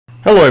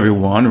Hello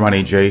everyone,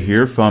 Ronnie J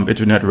here from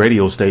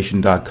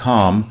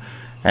internetradiostation.com,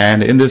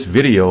 and in this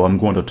video I'm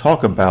going to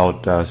talk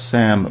about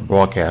SAM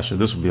Broadcaster.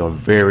 This will be a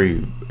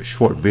very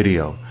short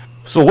video.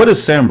 So what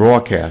is SAM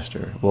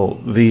Broadcaster? Well,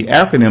 the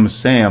acronym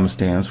SAM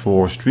stands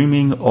for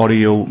Streaming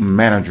Audio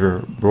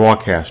Manager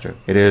Broadcaster.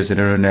 It is an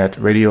internet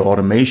radio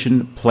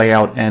automation,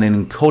 playout, and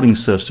encoding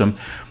system.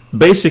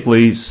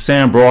 Basically,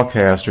 SAM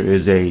Broadcaster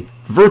is a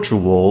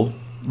virtual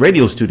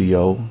radio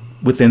studio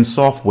within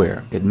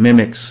software. It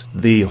mimics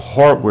the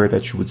hardware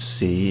that you would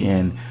see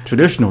in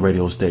traditional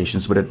radio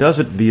stations, but it does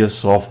it via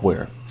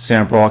software.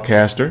 SAM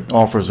Broadcaster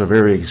offers a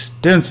very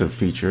extensive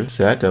feature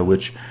set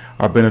which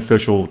are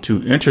beneficial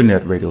to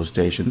internet radio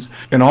stations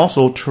and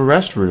also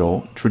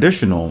terrestrial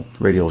traditional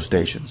radio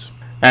stations.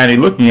 And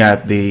in looking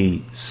at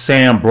the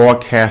SAM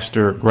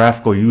Broadcaster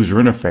graphical user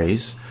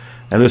interface,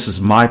 and this is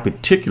my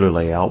particular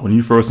layout. When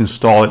you first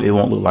install it, it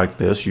won't look like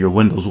this. Your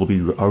windows will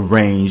be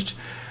arranged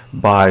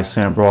by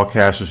SAM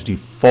Broadcaster's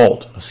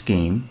default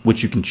scheme,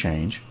 which you can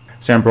change.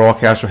 SAM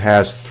Broadcaster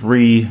has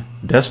three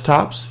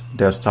desktops: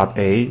 Desktop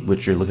A,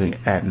 which you're looking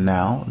at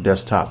now,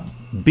 Desktop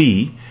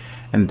B,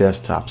 and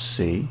Desktop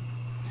C.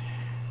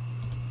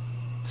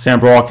 SAM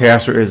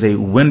Broadcaster is a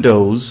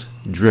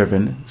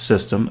Windows-driven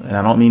system, and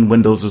I don't mean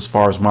Windows as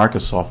far as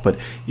Microsoft, but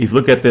if you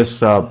look at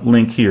this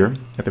link here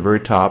at the very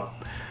top,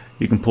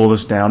 you can pull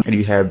this down and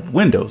you have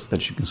windows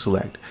that you can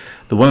select.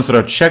 The ones that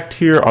are checked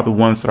here are the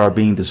ones that are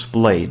being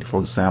displayed. For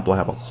example, I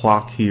have a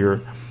clock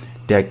here,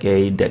 Deck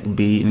A, Deck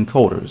B,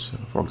 encoders.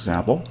 For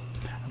example,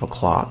 I have a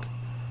clock,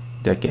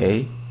 Deck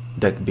A,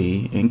 Deck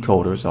B,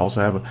 encoders. I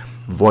also have a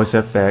voice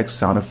FX,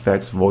 sound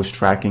effects, voice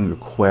tracking,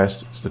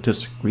 request,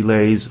 statistic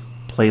relays,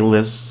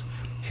 playlists,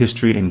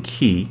 history, and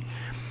key,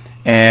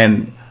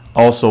 and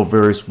also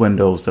various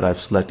windows that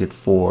I've selected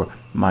for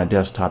my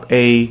Desktop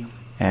A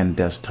and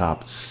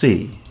Desktop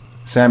C.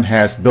 SAM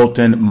has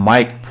built-in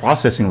mic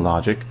processing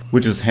logic,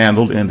 which is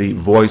handled in the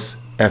voice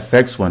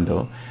FX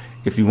window.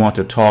 If you want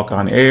to talk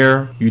on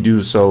air, you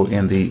do so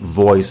in the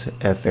voice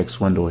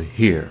FX window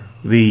here.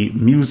 The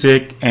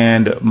music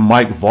and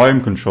mic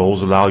volume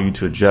controls allow you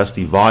to adjust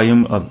the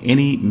volume of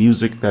any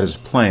music that is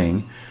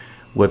playing,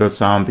 whether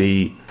it's on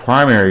the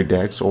primary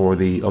decks or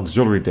the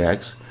auxiliary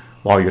decks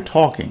while you're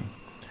talking,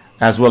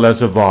 as well as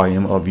the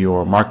volume of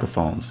your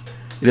microphones.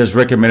 It is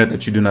recommended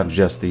that you do not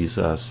adjust these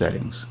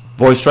settings.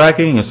 Voice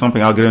tracking is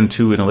something I'll get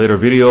into in a later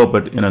video,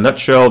 but in a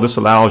nutshell, this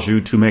allows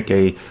you to make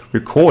a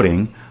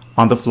recording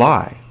on the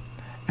fly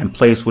and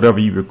place whatever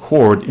you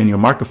record in your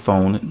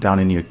microphone down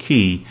in your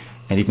key,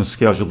 and you can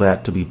schedule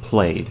that to be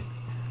played.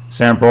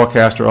 SAM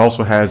Broadcaster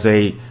also has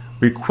a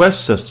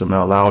request system that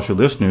allows your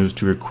listeners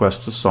to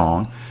request a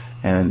song,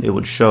 and it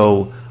would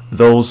show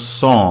those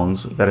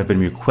songs that have been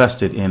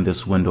requested in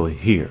this window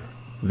here.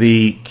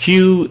 The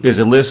queue is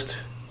a list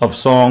of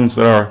songs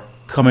that are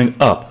coming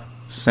up.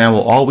 SAM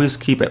will always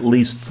keep at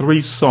least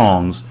 3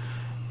 songs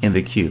in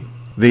the queue.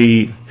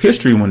 The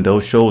history window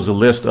shows a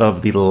list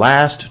of the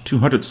last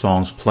 200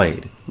 songs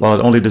played. While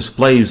it only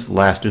displays the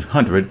last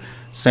 200,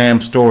 SAM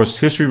stores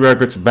history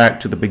records back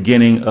to the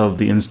beginning of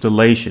the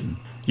installation.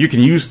 You can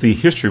use the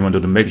history window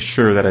to make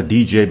sure that a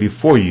DJ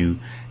before you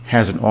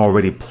hasn't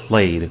already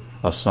played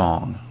a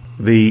song.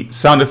 The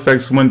sound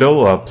effects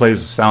window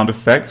plays the sound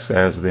effects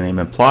as the name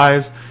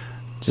implies.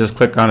 Just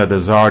click on a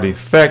desired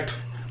effect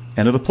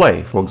and it'll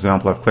play. For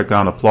example, I've clicked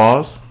on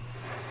applause.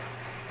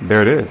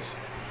 There it is.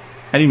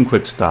 And you can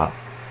click stop.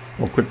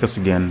 Or click this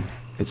again,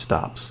 it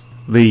stops.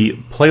 The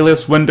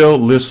playlist window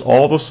lists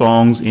all the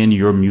songs in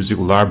your music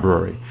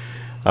library.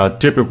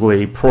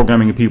 Typically,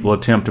 programming people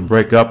attempt to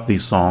break up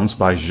these songs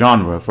by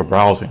genre for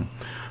browsing.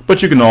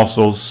 But you can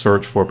also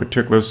search for a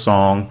particular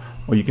song,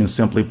 or you can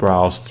simply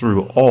browse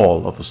through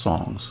all of the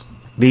songs.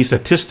 The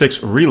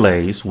statistics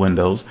relays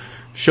windows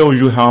shows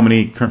you how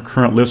many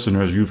current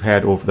listeners you've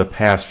had over the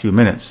past few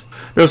minutes.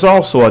 There's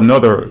also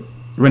another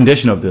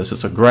rendition of this.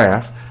 It's a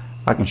graph.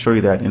 I can show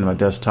you that in my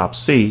Desktop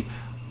C.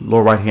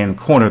 Lower right hand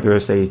corner there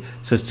is a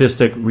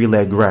statistic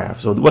relay graph.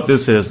 So what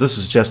this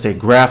is just a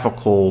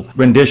graphical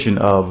rendition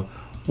of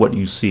what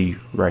you see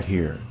right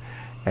here.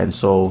 And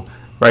so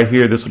right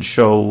here this would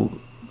show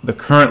the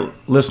current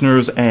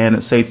listeners,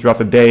 and say throughout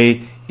the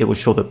day it would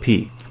show the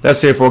peak. Let's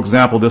say for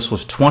example this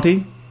was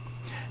 20.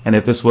 And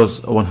if this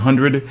was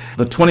 100,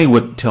 the 20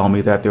 would tell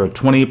me that there are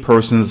 20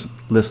 persons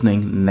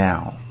listening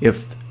now.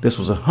 If this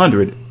was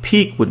 100,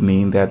 peak would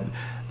mean that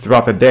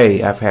throughout the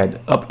day I've had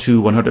up to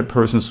 100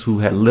 persons who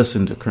had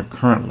listened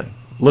currently.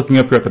 Looking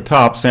up here at the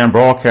top, SAM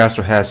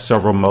Broadcaster has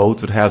several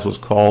modes. It has what's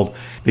called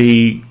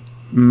the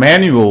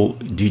manual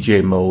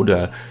DJ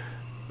mode.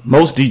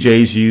 Most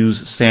DJs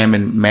use SAM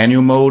in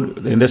manual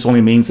mode, and this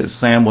only means that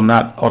SAM will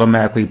not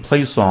automatically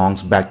play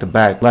songs back to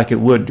back like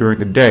it would during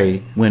the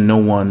day when no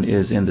one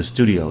is in the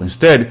studio.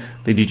 Instead,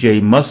 the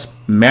DJ must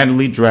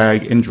manually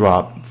drag and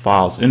drop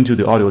files into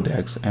the audio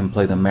decks and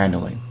play them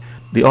manually.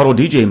 The auto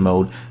DJ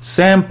mode,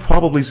 SAM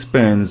probably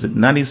spends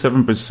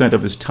 97%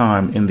 of his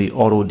time in the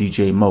auto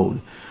DJ mode.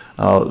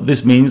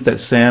 This means that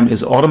SAM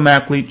is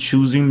automatically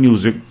choosing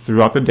music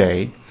throughout the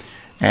day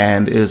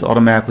and is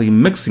automatically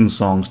mixing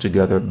songs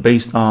together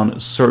based on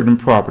certain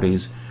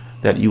properties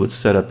that you would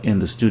set up in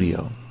the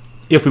studio.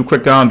 If we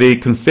click on the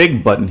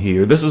config button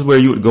here, this is where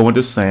you would go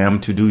into SAM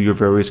to do your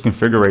various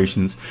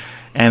configurations,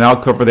 and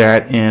I'll cover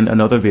that in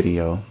another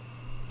video,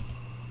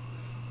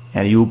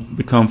 and you'll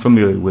become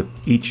familiar with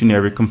each and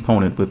every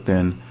component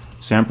within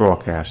SAM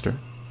Broadcaster.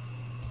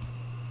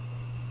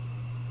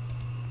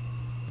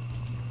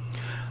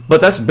 But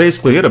that's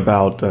basically it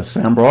about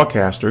SAM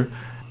Broadcaster.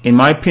 In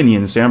my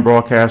opinion, SAM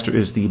Broadcaster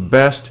is the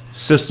best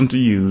system to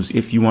use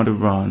if you want to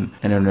run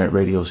an internet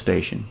radio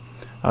station.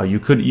 You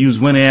could use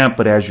Winamp,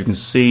 but as you can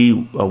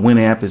see,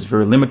 Winamp is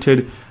very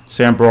limited.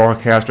 SAM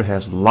Broadcaster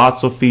has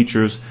lots of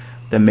features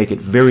that make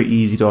it very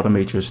easy to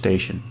automate your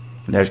station.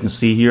 And as you can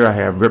see here, I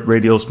have Rip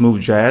Radio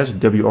Smooth Jazz,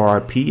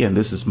 WRIP, and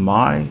this is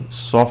my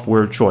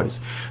software choice.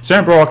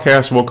 SAM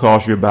Broadcaster will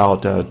cost you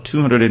about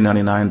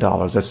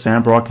 $299. That's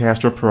SAM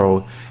Broadcaster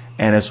Pro,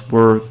 and it's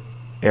worth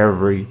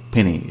every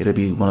penny. It'll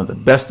be one of the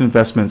best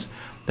investments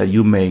that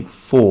you make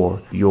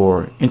for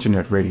your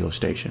internet radio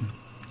station.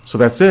 So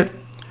that's it.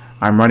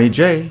 I'm Ronnie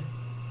J.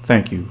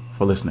 Thank you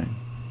for listening.